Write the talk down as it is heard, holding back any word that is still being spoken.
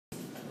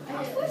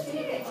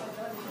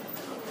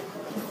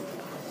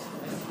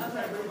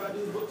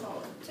about this book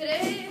talk?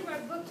 Today, my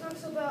book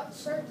talks about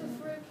Cirque de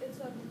Freak. It's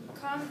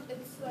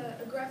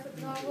a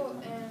graphic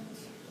novel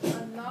and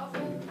a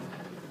novel,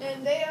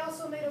 and they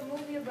also made a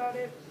movie about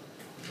it.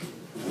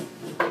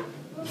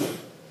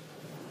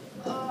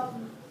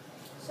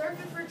 Cirque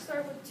de Freak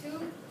started with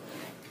two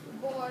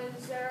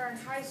boys that are in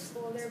high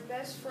school. They're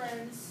best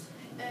friends,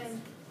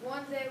 and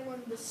one day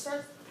when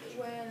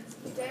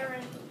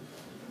Darren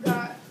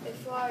got a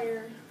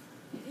flyer,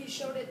 he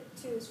showed it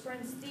to his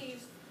friend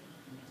Steve,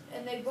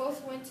 and they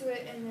both went to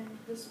it, and then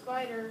the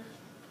spider,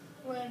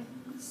 when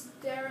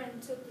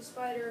Darren took the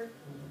spider,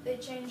 they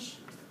changed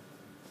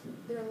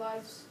their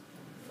lives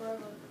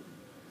forever.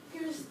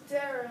 Here's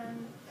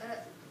Darren.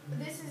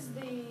 This is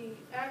the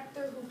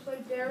actor who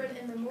played Darren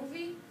in the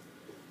movie.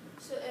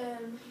 So,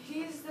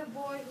 he's the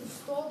boy who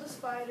stole the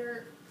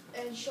spider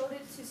and showed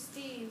it to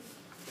Steve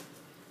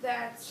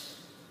that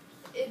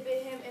it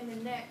bit him in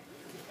the neck.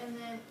 And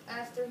then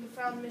after he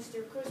found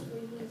Mr.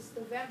 Crisply, who's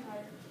the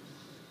vampire,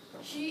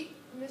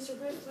 Mr.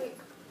 Crisply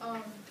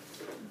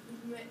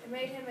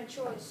made him a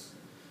choice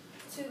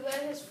to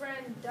let his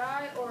friend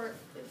die or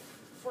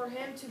for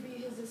him to be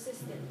his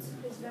assistant,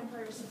 his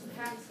vampire assistant,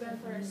 half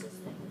vampire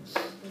assistant.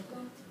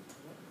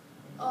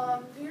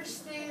 Here's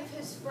Steve,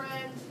 his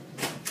friend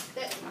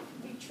that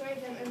betrayed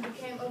him and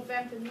became a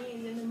vampire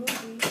in the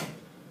movie.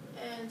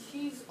 And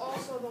he's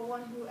also the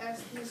one who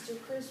asked Mr.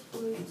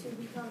 Crisply to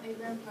become a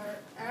vampire.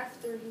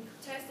 After he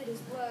tested his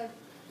blood,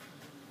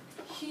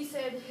 he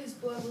said his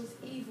blood was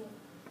evil.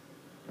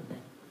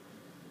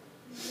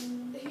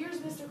 Here's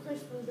Mr.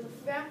 Crisply, the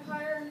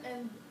vampire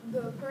and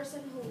the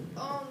person who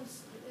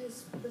owns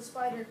the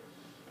spider.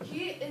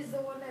 He is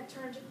the one that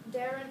turned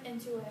Darren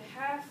into a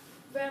half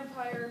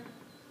vampire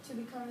to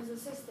become his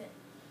assistant.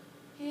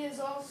 He is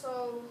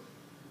also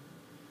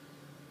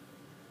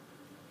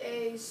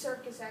a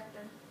circus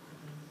actor.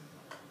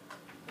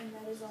 And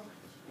that is all.